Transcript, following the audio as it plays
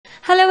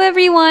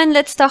everyone,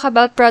 let's talk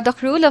about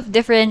product rule of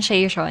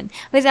differentiation.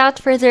 Without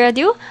further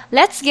ado,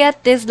 let's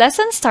get this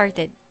lesson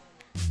started.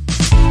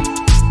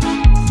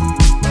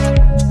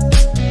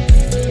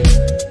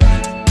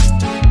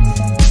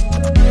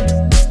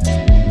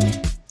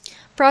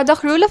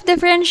 Product rule of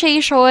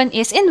differentiation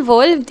is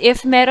involved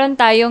if meron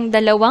tayong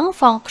dalawang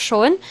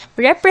function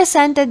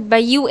represented by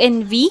u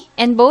and v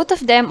and both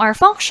of them are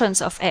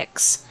functions of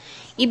x.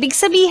 Ibig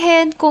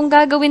sabihin, kung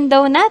gagawin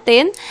daw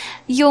natin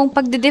yung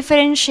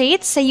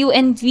pagde-differentiate sa u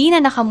and v na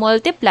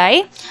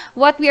nakamultiply,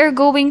 what we are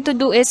going to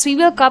do is we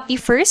will copy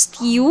first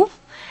u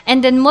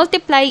and then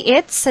multiply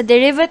it sa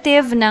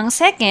derivative ng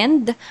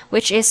second,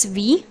 which is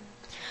v,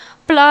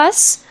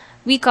 plus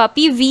we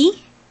copy v,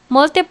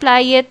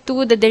 multiply it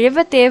to the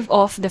derivative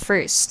of the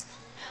first.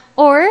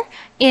 Or,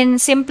 in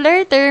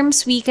simpler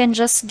terms, we can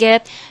just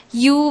get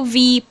uv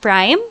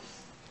prime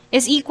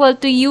is equal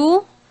to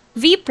u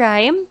v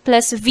prime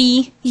plus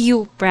v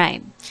u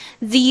prime.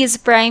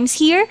 These primes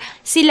here,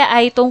 sila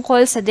ay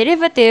tungkol sa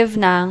derivative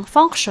ng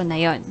function na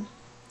yon.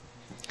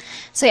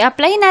 So,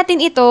 i-apply natin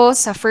ito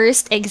sa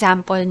first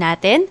example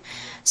natin.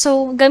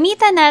 So,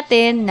 gamitan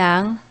natin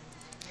ng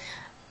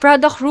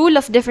product rule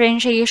of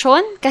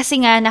differentiation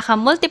kasi nga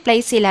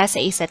nakamultiply sila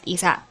sa isa't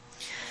isa.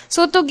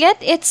 So, to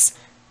get its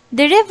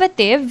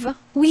derivative,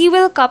 we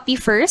will copy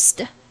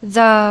first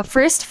the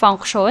first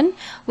function,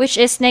 which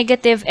is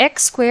negative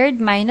x squared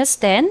minus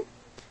 10.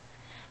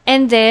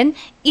 And then,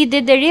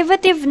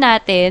 i-derivative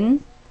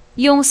natin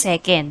yung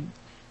second.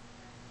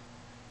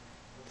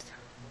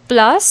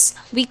 Plus,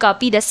 we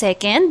copy the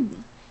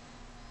second.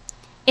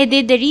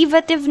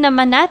 I-derivative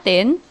naman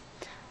natin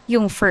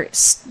yung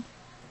first.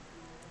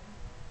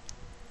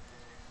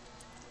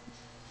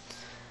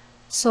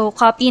 So,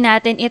 copy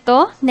natin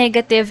ito,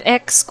 negative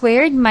x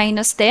squared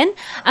minus 10.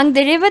 Ang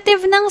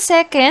derivative ng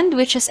second,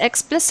 which is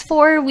x plus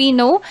 4, we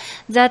know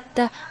that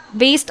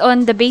based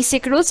on the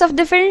basic rules of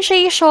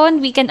differentiation,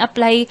 we can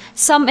apply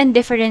sum and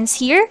difference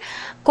here.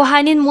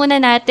 Kuhanin muna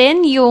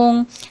natin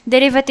yung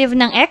derivative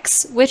ng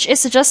x, which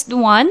is just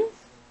 1,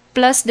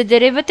 plus the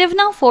derivative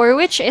ng 4,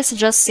 which is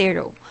just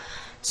 0.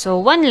 So,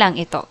 1 lang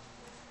ito.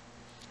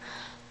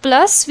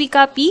 Plus, we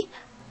copy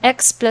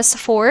x plus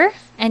 4,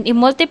 and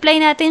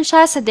i-multiply natin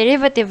siya sa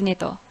derivative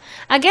nito.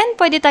 Again,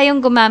 pwede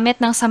tayong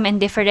gumamit ng sum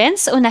and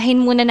difference.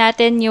 Unahin muna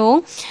natin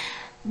yung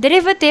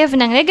derivative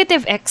ng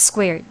negative x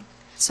squared.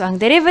 So, ang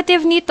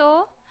derivative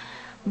nito,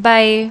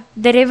 by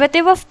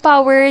derivative of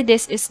power,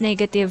 this is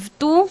negative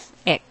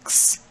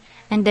 2x.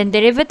 And then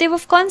derivative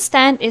of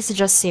constant is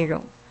just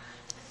 0.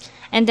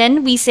 And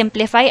then, we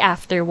simplify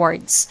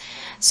afterwards.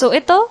 So,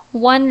 ito,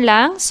 1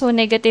 lang. So,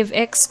 negative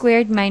x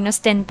squared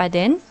minus 10 pa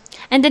din.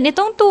 And then,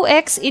 itong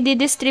 2x,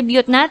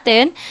 i-distribute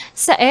natin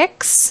sa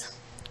x,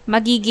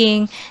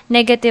 magiging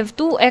negative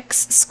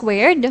 2x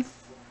squared.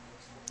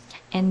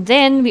 And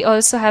then, we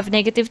also have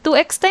negative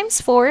 2x times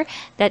 4,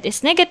 that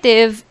is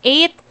negative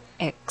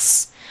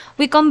 8x.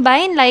 We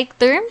combine like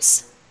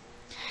terms.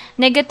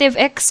 Negative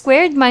x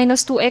squared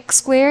minus 2x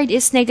squared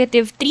is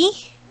negative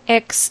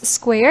 3x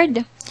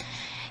squared.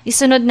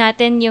 Isunod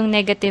natin yung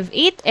negative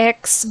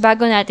 8x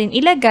bago natin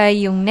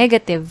ilagay yung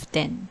negative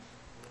 10.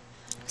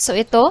 So,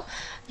 ito,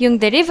 yung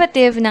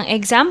derivative ng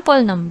example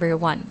number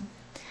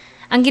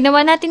 1. Ang ginawa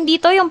natin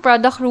dito yung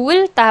product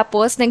rule,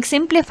 tapos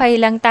nag-simplify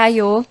lang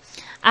tayo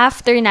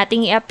after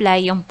nating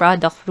i-apply yung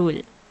product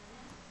rule.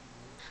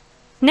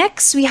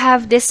 Next, we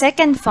have the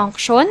second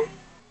function.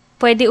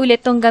 Pwede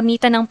ulit itong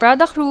gamitan ng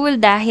product rule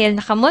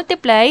dahil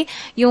nakamultiply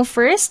yung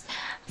first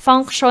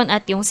function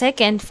at yung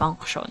second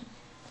function.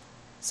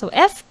 So,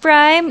 f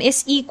prime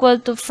is equal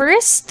to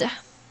first,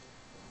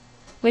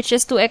 which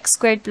is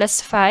 2x squared plus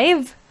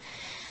 5.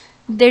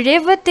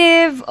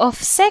 Derivative of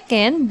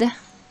second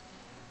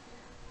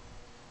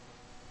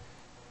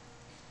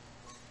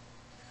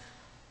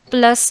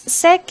plus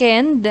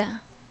second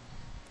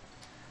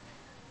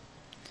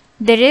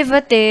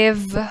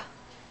derivative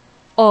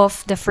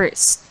of the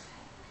first.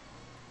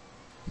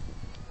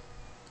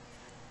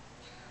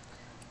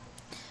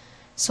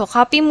 So,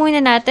 copy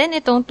muna natin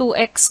itong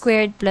 2x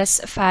squared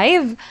plus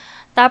 5.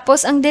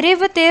 Tapos, ang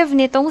derivative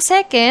nitong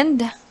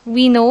second,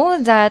 we know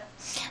that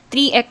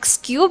 3x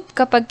cubed,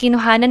 kapag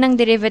kinuhanan ng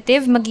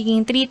derivative,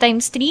 magiging 3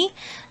 times 3,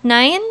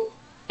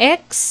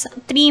 9x,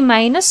 3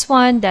 minus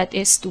 1, that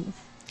is 2.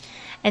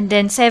 And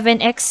then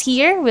 7x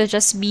here will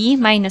just be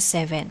minus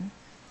 7.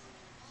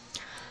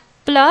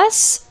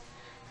 Plus,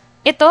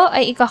 ito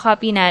ay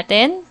ikakopy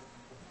natin.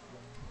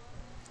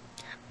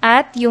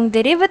 At yung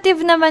derivative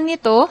naman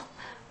nito,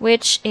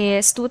 which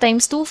is 2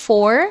 times 2,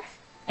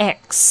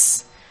 4x.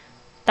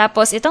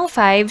 Tapos itong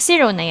 5,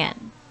 0 na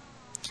yan.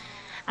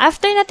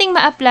 After nating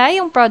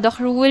ma-apply yung product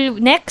rule,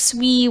 next,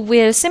 we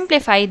will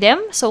simplify them.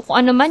 So,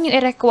 kung ano man yung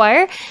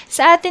i-require,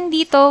 sa atin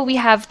dito,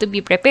 we have to be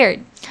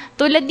prepared.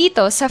 Tulad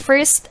dito, sa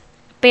first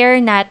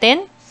pair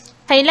natin,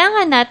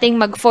 kailangan nating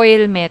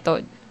mag-FOIL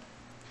method.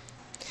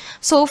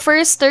 So,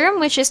 first term,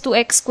 which is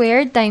 2x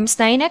squared times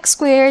 9x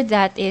squared,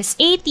 that is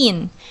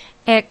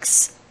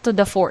 18x to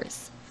the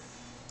fourth.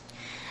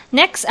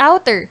 Next,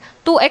 outer,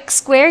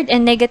 2x squared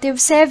and negative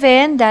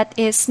 7, that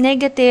is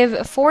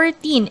negative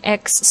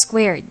 14x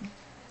squared.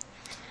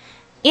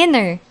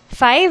 Inner,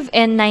 5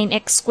 and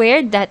 9x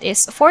squared, that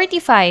is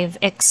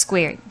 45x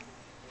squared.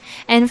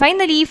 And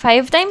finally,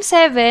 5 times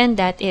 7,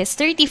 that is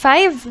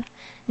 35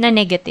 na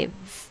negative.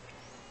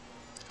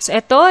 So,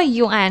 ito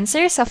yung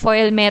answer sa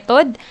FOIL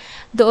method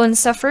doon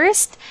sa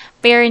first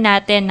pair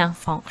natin ng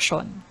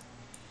function.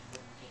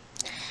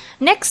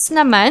 Next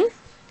naman,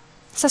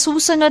 sa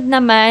susunod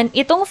naman,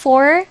 itong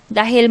 4,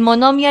 dahil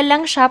monomial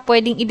lang siya,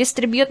 pwedeng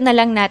i-distribute na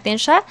lang natin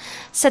siya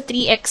sa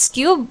 3x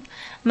cubed.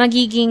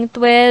 Magiging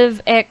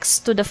 12x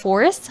to the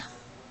 4th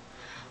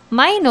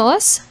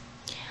minus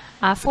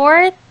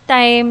 4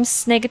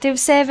 times negative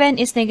 7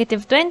 is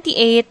negative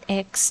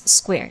 28x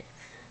squared.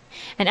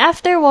 And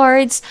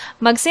afterwards,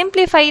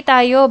 mag-simplify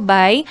tayo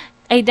by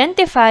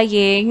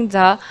identifying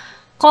the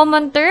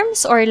common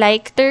terms or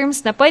like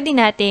terms na pwede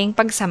nating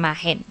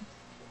pagsamahin.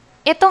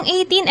 Itong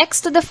 18x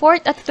to the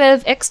 4th at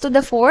 12x to the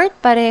 4th,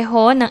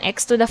 pareho ng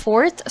x to the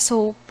 4th.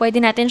 So,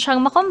 pwede natin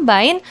siyang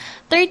makombine,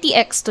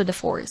 30x to the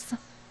 4th.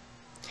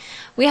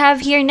 We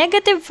have here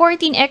negative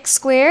 14x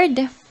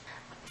squared,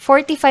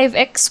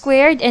 45x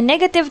squared, and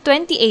negative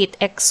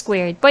 28x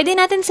squared. Pwede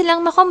natin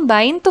silang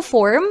makombine to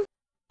form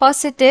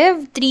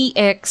positive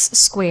 3x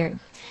squared.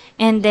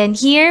 And then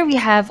here, we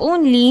have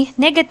only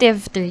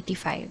negative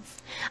 35.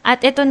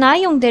 At ito na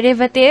yung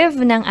derivative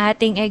ng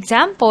ating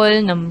example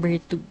number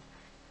 2.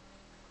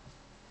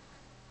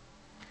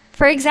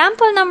 For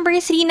example, number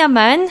 3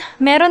 naman,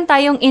 meron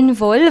tayong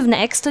involve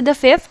na x to the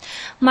 5th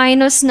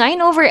minus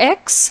 9 over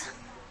x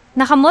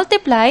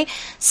nakamultiply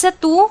sa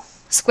 2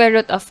 square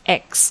root of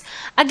x.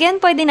 Again,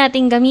 pwede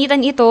nating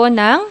gamitan ito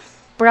ng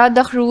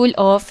product rule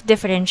of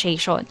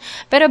differentiation.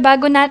 Pero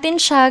bago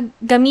natin siya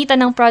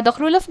gamitan ng product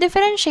rule of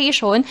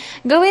differentiation,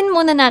 gawin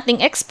muna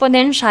nating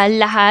exponential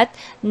lahat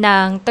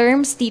ng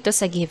terms dito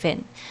sa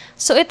given.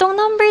 So, itong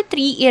number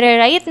 3,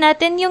 i-rewrite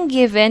natin yung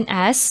given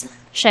as,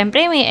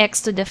 syempre may x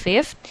to the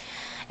 5th.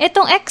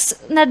 Itong x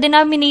na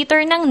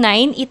denominator ng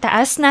 9,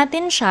 itaas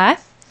natin siya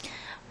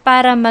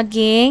para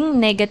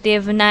maging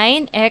negative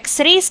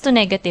 9x raised to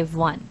negative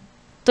 1.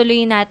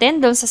 Tuloy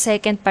natin doon sa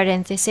second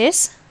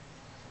parenthesis.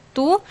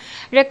 2.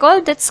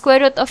 Recall that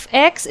square root of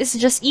x is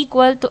just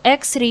equal to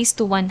x raised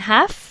to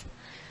 1/2.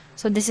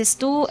 So, this is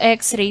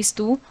 2x raised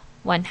to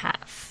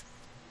 1/2.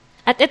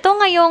 At ito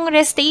ngayong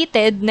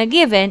restated na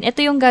given,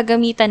 ito yung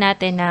gagamitan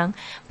natin ng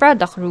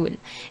product rule.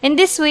 In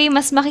this way,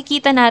 mas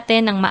makikita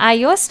natin ng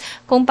maayos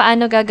kung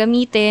paano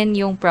gagamitin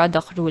yung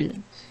product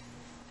rule.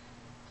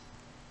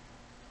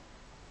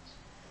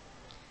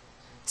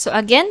 So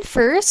again,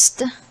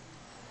 first,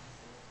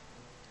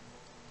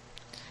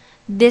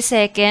 the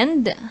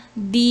second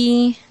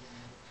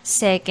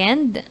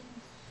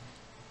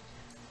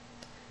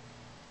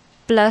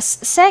plus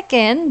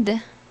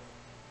second,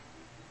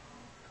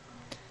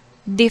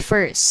 the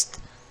first.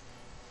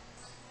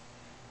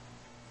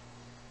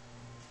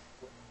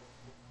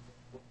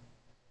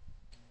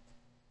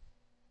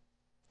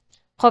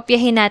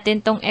 Kopyahin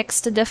natin tong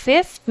x to the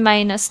 5th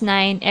minus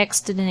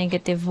 9x to the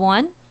negative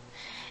 1.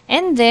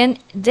 And then,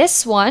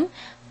 this one,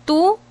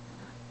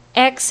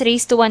 2x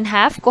raised to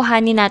 1/2.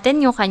 Kuhanin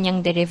natin yung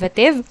kanyang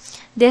derivative.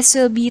 This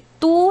will be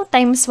 2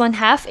 times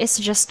 1/2 is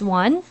just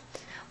 1.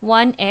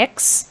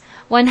 1x.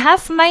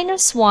 1/2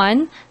 minus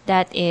 1,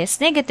 that is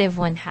negative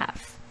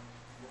 1/2.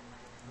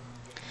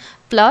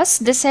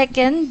 Plus the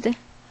second,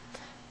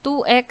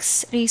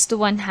 2x raised to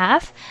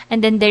 1/2,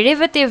 and then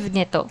derivative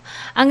nito.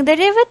 Ang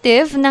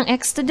derivative ng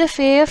x to the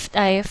 5th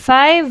ay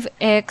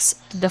 5x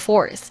to the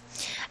 4th.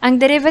 Ang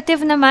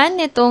derivative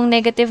naman nitong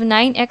negative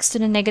 9x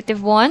to the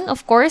negative 1,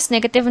 of course,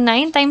 negative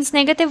 9 times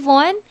negative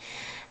 1,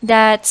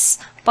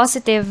 that's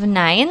positive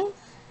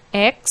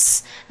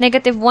 9x,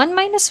 negative 1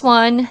 minus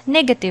 1,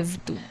 negative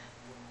 2.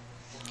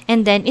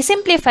 And then,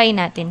 isimplify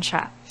natin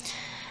siya.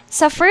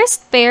 Sa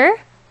first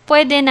pair,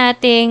 pwede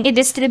nating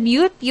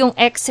i-distribute yung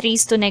x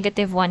raised to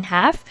negative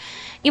 1/2.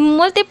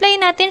 I-multiply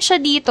natin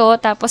siya dito,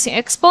 tapos yung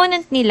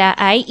exponent nila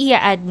ay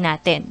i-add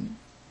natin.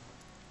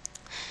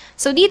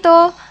 So,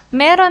 dito,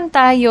 meron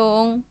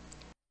tayong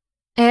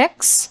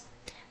x,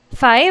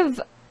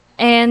 5,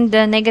 and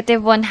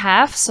negative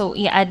 1/2. So,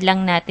 i-add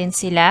lang natin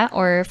sila,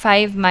 or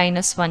 5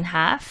 minus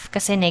 1/2,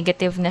 kasi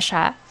negative na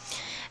siya.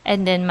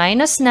 And then,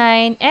 minus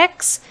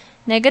 9x,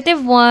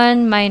 negative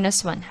 1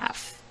 minus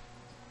 1/2.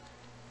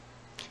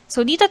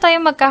 So, dito tayo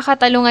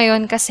magkakatalo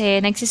ngayon kasi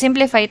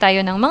nagsisimplify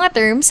tayo ng mga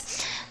terms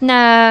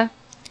na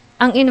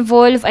ang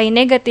involve ay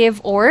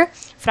negative or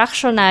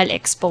fractional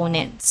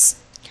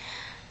exponents.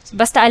 So,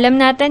 basta alam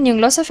natin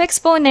yung loss of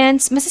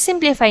exponents,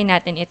 masisimplify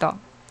natin ito.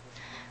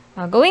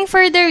 Going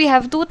further, we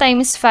have 2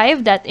 times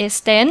 5, that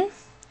is 10.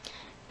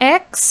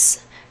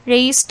 X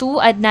raised to,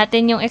 add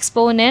natin yung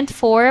exponent,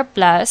 4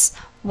 plus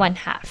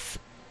 1/2.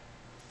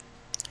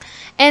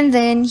 And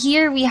then,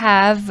 here we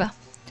have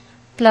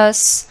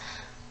plus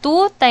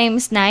 2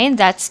 times 9,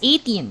 that's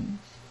 18.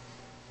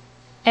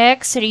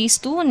 X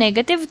raised to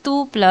negative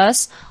 2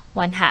 plus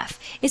 1/2.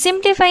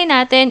 I-simplify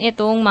natin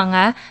itong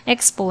mga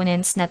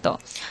exponents na to.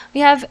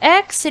 We have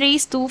x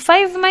raised to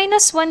 5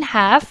 minus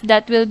 1/2,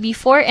 that will be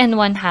 4 and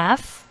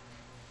 1/2,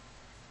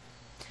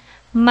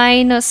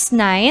 minus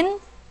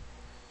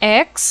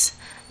 9x,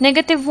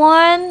 negative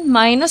 1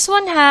 minus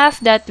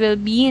 1/2, that will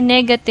be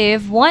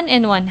negative 1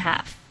 and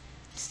 1/2.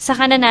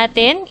 Saka na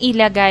natin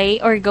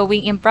ilagay or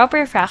gawing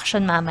improper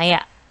fraction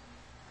mamaya.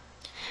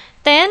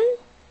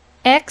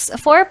 10x,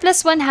 4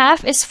 plus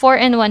 1/2 is 4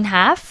 and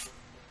 1/2.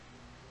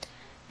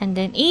 And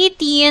then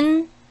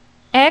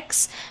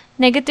 18x,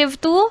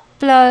 negative 2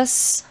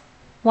 plus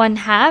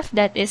 1/2,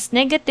 that is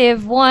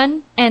negative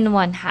 1 and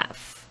 1/2.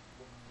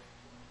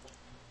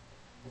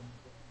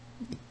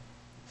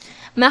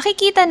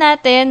 Makikita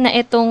natin na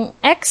itong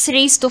x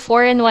raised to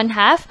 4 and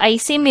 1/2 ay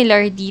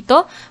similar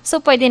dito. So,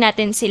 pwede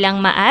natin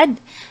silang ma-add.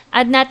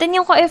 Add natin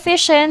yung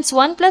coefficients,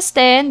 1 plus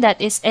 10, that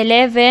is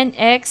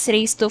 11x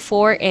raised to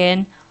 4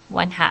 and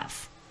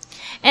 1/2.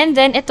 And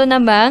then, ito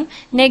namang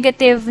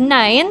negative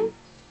 9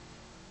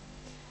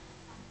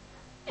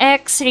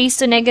 x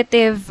raised to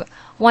negative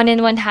 1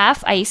 and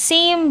 1/2 ay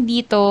same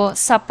dito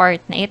sa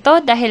part na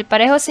ito dahil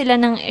pareho sila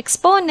ng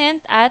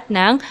exponent at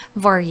ng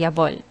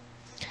variable.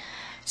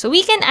 So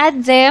we can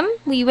add them.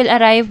 We will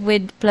arrive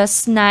with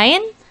plus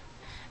 9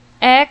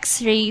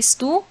 x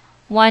raised to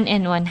 1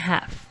 and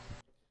 1/2.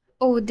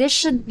 Oh, this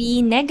should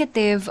be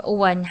negative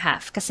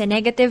 1/2 kasi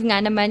negative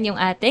nga naman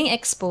yung ating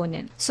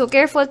exponent. So,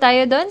 careful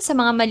tayo doon sa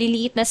mga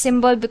maliliit na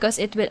symbol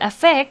because it will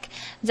affect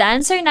the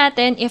answer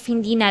natin if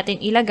hindi natin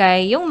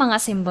ilagay yung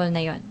mga symbol na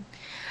yon.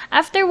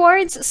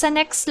 Afterwards, sa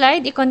next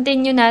slide,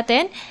 i-continue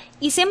natin,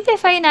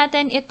 i-simplify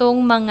natin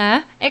itong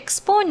mga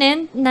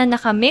exponent na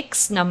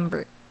naka-mix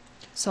number.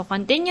 So,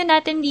 continue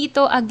natin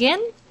dito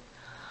again.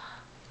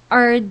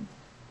 Our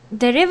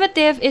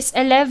derivative is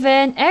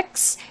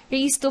 11x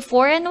raised to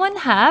 4 and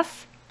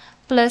 1/2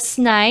 plus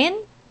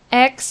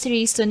 9x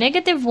raised to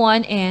negative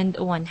 1 and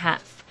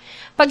 1/2.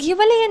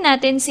 Paghiwalayan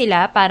natin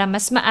sila para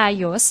mas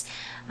maayos,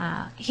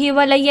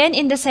 hiwalayan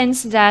in the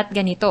sense that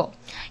ganito.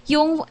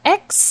 Yung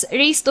x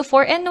raised to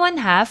 4 and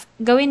 1/2,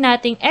 gawin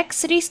nating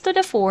x raised to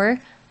the 4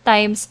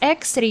 times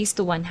x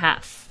raised to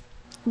 1/2.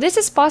 This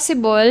is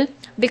possible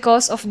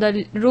because of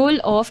the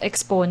rule of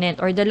exponent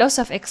or the laws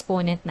of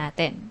exponent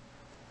natin.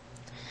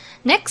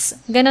 Next,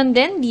 ganon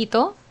din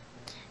dito,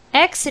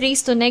 x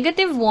raised to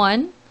negative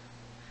 1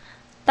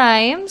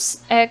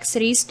 times x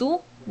raised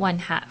to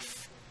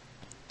 1/2.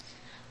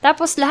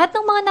 Tapos, lahat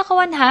ng mga naka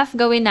 1/2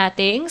 gawin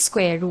nating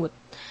square root.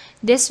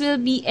 This will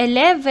be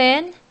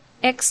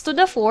 11x to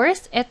the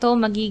 4th. Ito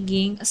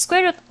magiging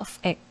square root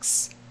of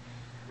x.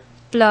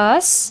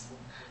 Plus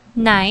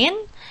 9.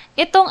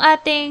 Itong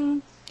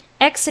ating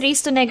x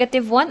raised to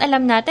negative 1,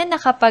 alam natin na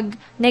kapag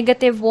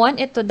negative 1,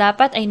 ito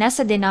dapat ay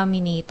nasa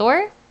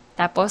denominator.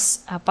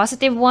 Tapos,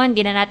 positive 1,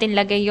 di na natin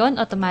lagay yon,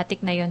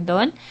 automatic na yon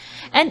doon.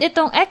 And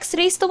itong x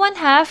raised to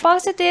 1/2,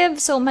 positive,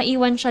 so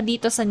maiwan siya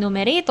dito sa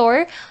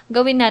numerator,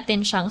 gawin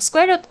natin siyang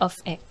square root of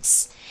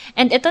x.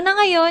 And ito na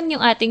ngayon yung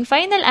ating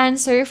final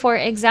answer for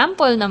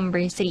example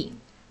number 3.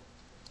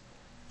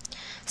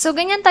 So,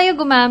 ganyan tayo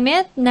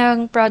gumamit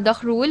ng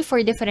product rule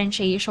for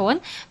differentiation.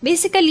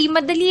 Basically,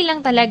 madali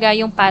lang talaga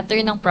yung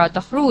pattern ng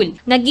product rule.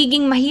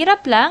 Nagiging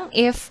mahirap lang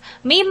if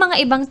may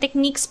mga ibang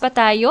techniques pa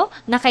tayo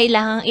na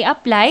kailangang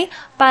i-apply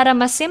para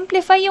mas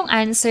simplify yung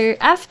answer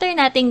after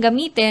nating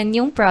gamitin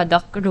yung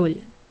product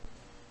rule.